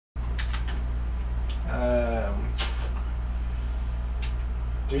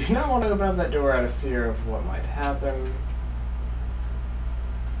Do not want to open up that door out of fear of what might happen.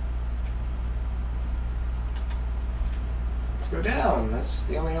 Let's go down. That's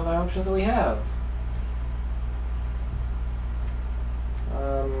the only other option that we have.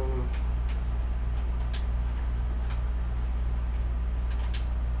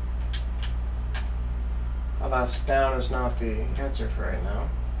 Alas, down is not the answer for right now.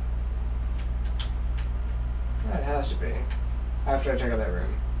 It has to be. After I check out that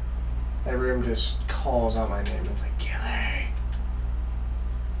room. That room just calls out my name. It's like, Gilly!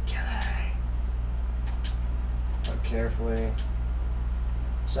 Gilly! Look carefully.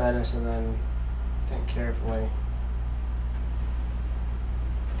 Sadness, and then think carefully.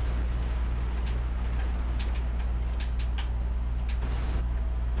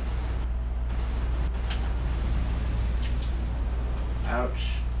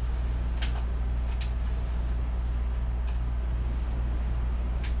 Ouch.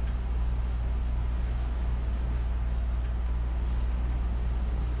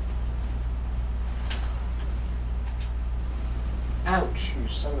 Ouch, you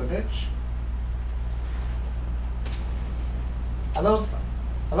son of a bitch. I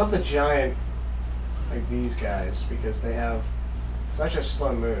love the giant, like these guys, because they have such a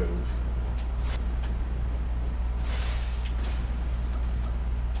slow move.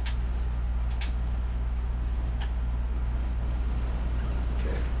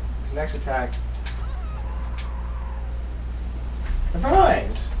 Okay, his next attack. Never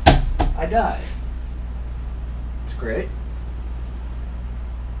mind! I died. It's great.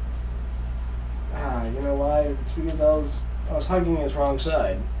 You know why? It's because I was hugging his wrong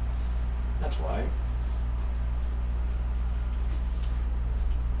side. That's why.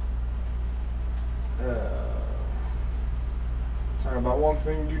 Talk about one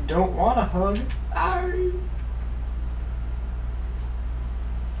thing you don't want to hug. Arr!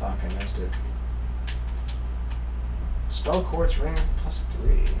 Fuck, I missed it. Spell Quartz Ring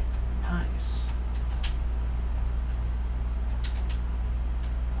 +3. Nice.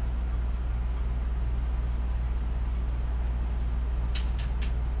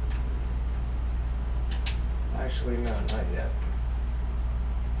 Actually, no, not yet.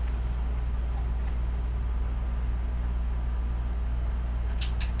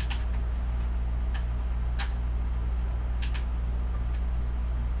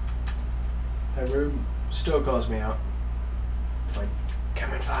 That room still calls me out. It's like,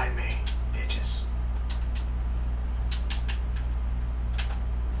 come and find me, bitches.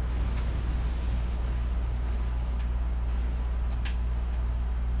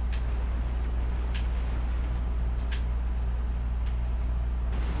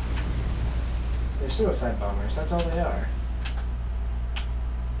 They're suicide bombers, that's all they are.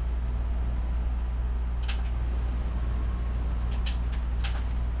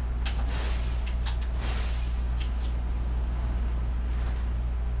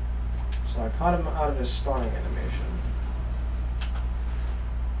 So I caught him out of his spawning animation.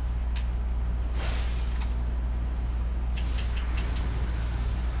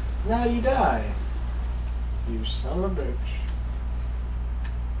 Now you die, you son of a bitch.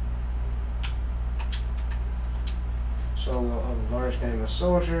 So a large name of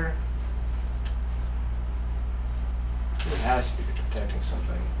soldier. It has to be protecting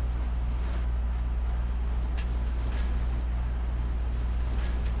something.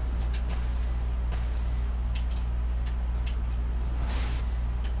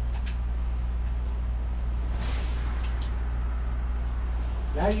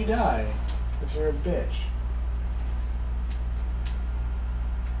 Now you die, because you're a bitch.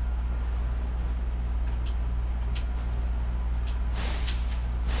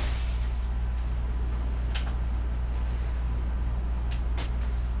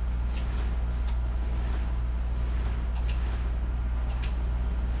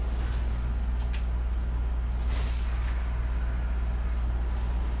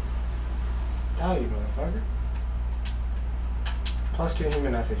 Die, you motherfucker. +2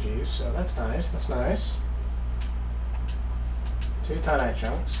 human effigies, so that's nice, that's nice. 2 Titanite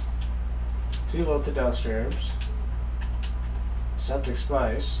chunks. 2 wilted Delstrobes. Septic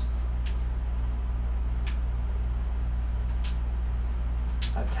spice.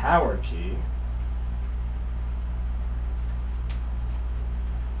 A tower key.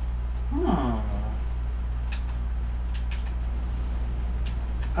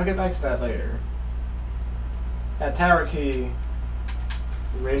 I'll get back to that later. That tower key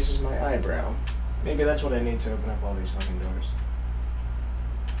raises my eyebrow. Maybe that's what I need to open up all these fucking doors.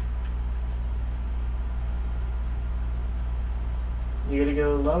 You gotta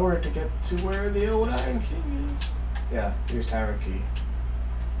go lower to get to where the old Iron King is. Yeah, use tower key.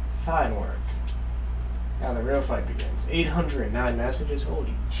 Fine work. Now the real fight begins. 809 messages?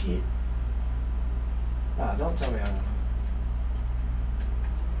 Holy shit. Ah, don't tell me I want to.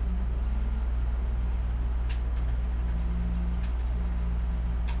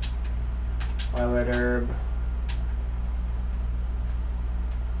 Violet herb.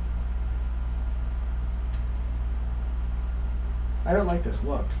 I don't like this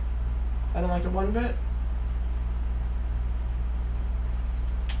look. I don't like it one bit.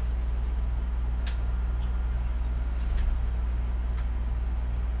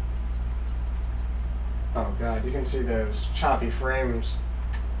 Oh god, you can see those choppy frames.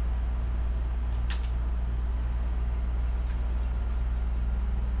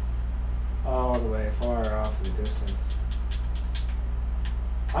 All the way far off in the distance.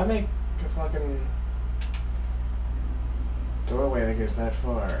 I make a fucking doorway that goes that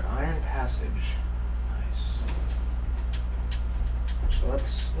far. Iron passage. Nice. So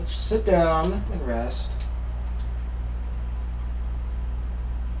let's sit down and rest.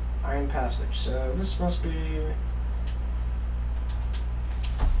 Iron passage. So this must be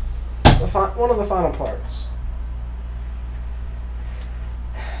one of the final parts.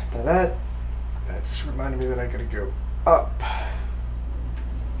 But that's reminding me that I gotta go up.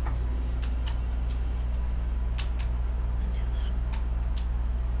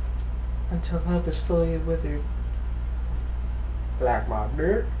 Until hope is fully withered. Like my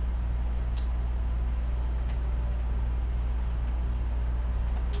dirt.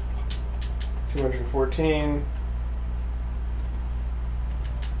 $214.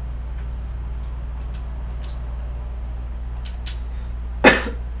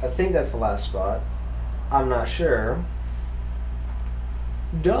 I think that's the last spot. I'm not sure.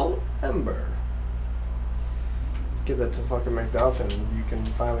 Dull Ember. Give that to fucking McDuff and you can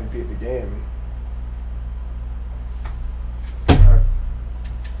finally beat the game.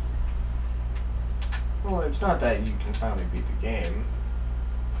 Well, it's not that you can finally beat the game.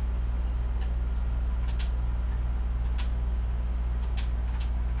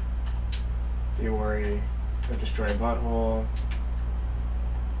 You worry. Go destroy butthole.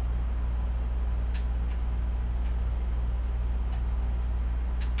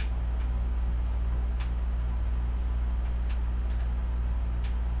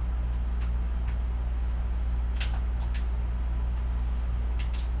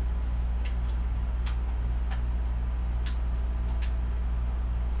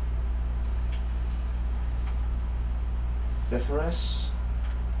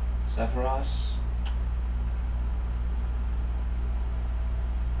 Sephiroth.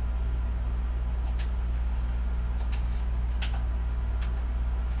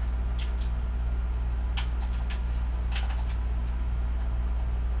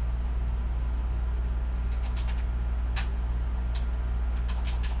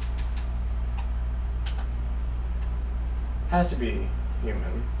 Has to be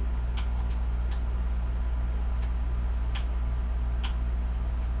human.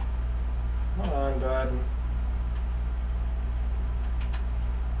 Hold on, bud.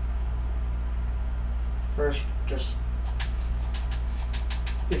 First, just...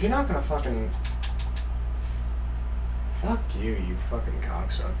 If you're not gonna fucking... Fuck you, you fucking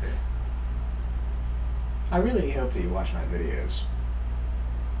cocksucker. I really hope that you watch my videos.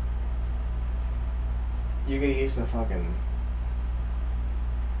 You could use the fucking...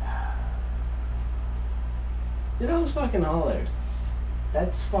 You know, it's fucking hollered.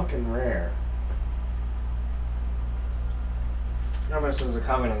 That's fucking rare. Unless there's a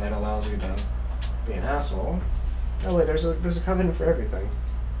covenant that allows you to be an asshole. Oh wait, there's a covenant for everything.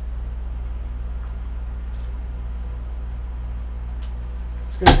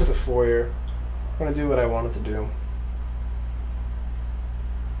 Let's go to the foyer. I'm gonna do what I wanted to do.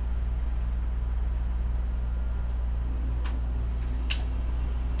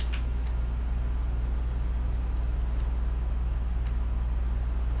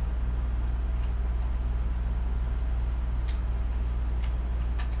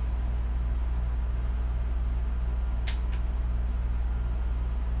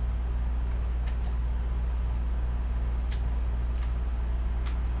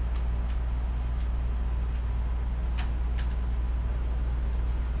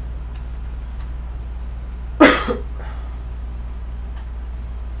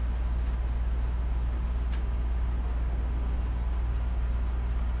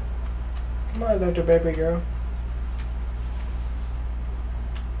 Come on, Dr. Baby Girl.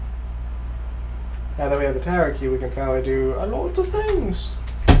 Now that we have the tower key, we can finally do a lot of things.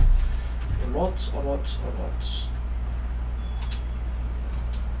 A lot.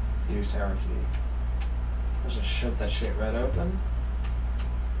 Use tower key. Let's just shove that shit right open.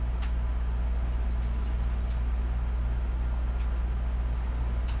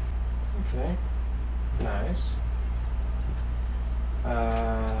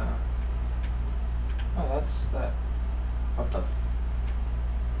 What's that? What the f...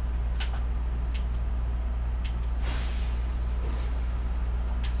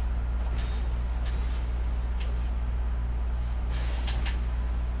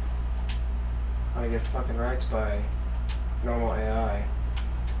 I get fucking wrecked by normal AI.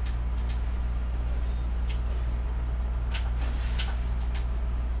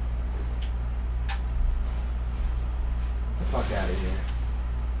 Get the fuck out of here.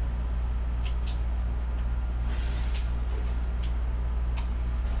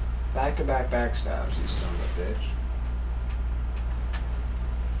 Back-to-back backstabs, you son of a bitch.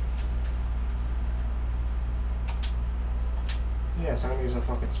 Yes, I'm gonna use a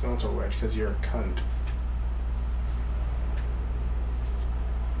fucking smelter wedge because you're a cunt.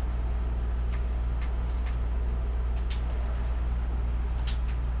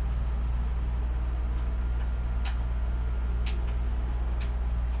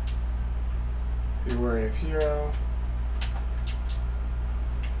 Be wary of hero.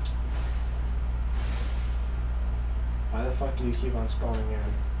 Why the fuck do you keep on spawning in?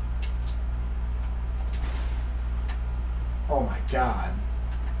 Oh my god.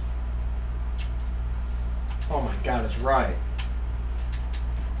 Oh my god, it's right.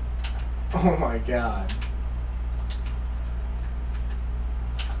 Oh my god.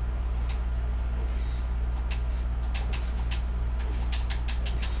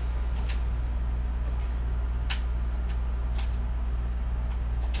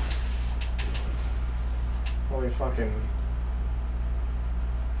 Holy fucking...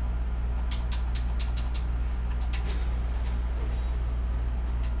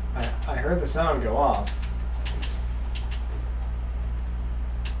 I heard the sound go off.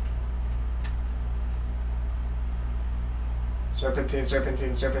 Serpentine,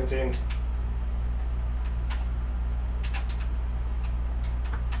 serpentine, serpentine.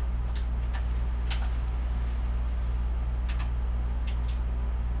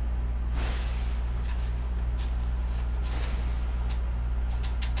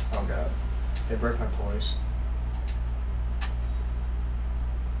 Oh god. They break my poise.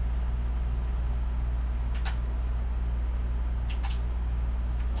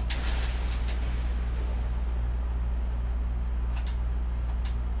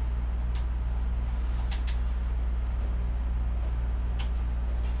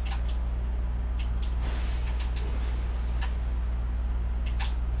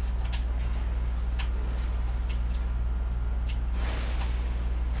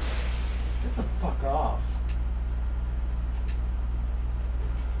 Get the fuck off.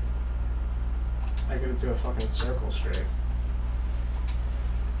 I gotta do a fucking circle strafe.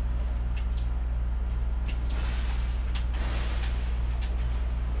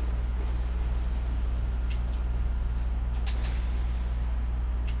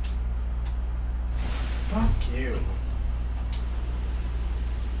 Fuck you.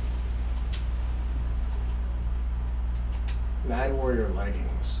 Mad Warrior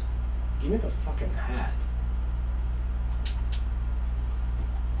leggings. Give me the fucking hat.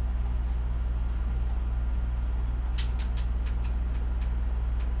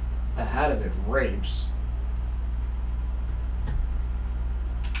 The hat of it rapes.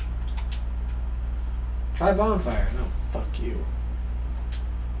 Try bonfire. No, fuck you.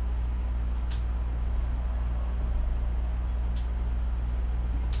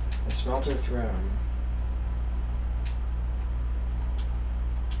 The smelter throne.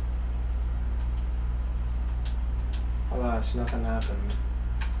 Alas, nothing happened.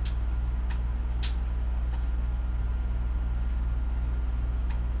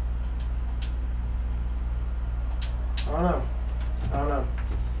 I don't know. I don't know.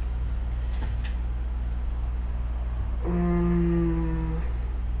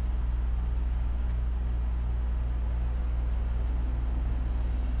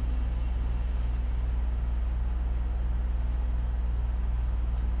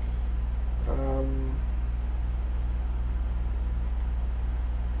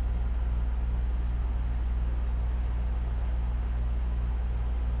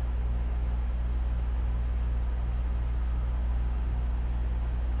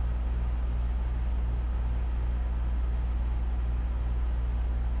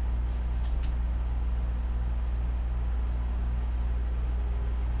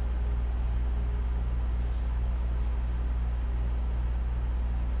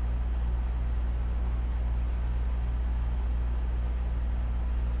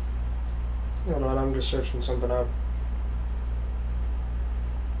 Hold on, I'm just searching something up.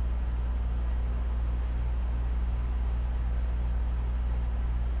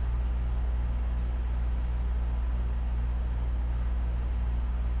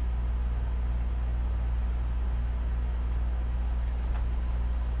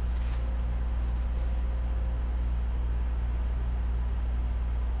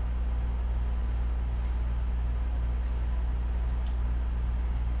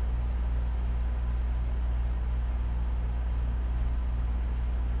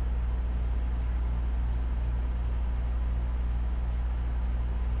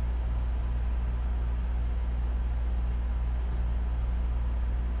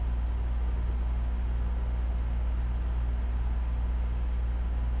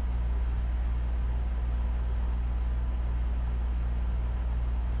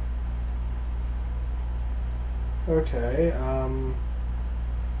 Okay,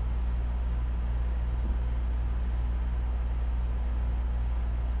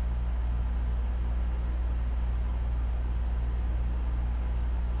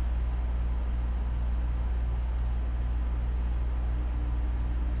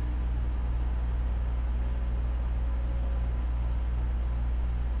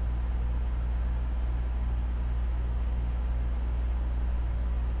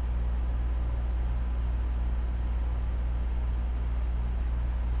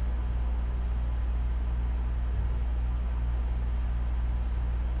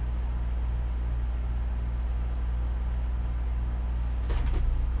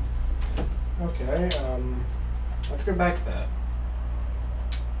 okay, let's go back to that.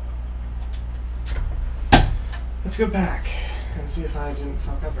 Let's go back and see if I didn't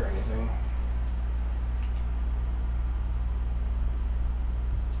fuck up or anything.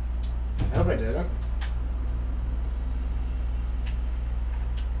 I hope I didn't.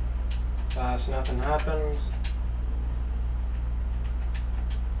 Fast, nothing happens.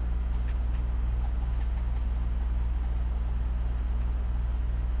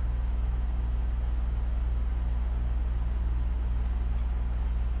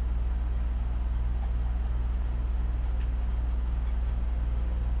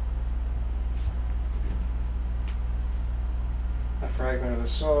 A fragment of the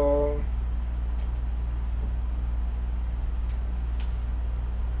soul.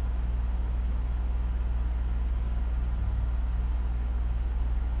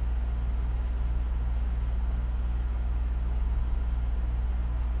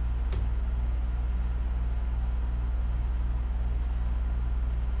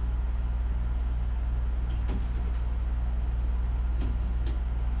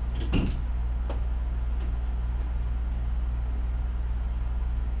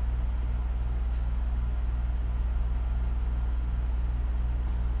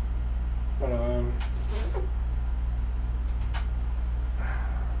 Hold on.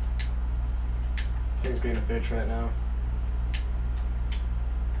 This thing's being a bitch right now.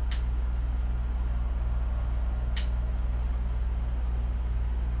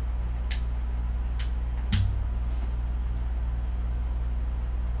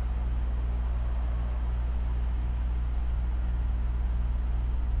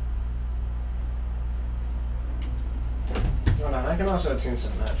 Hold on, I can also attune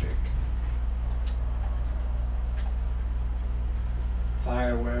some magic.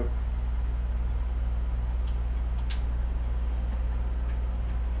 Fire whip.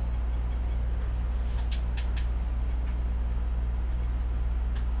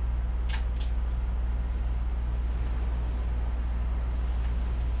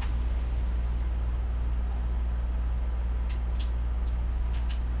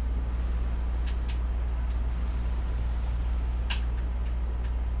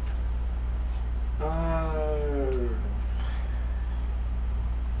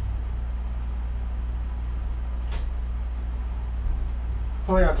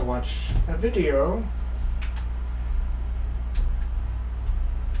 Probably have to watch a video.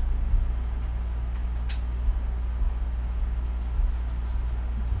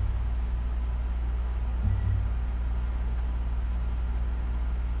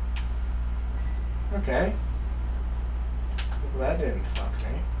 Okay. Well, that didn't fuck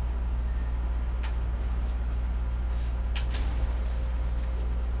me.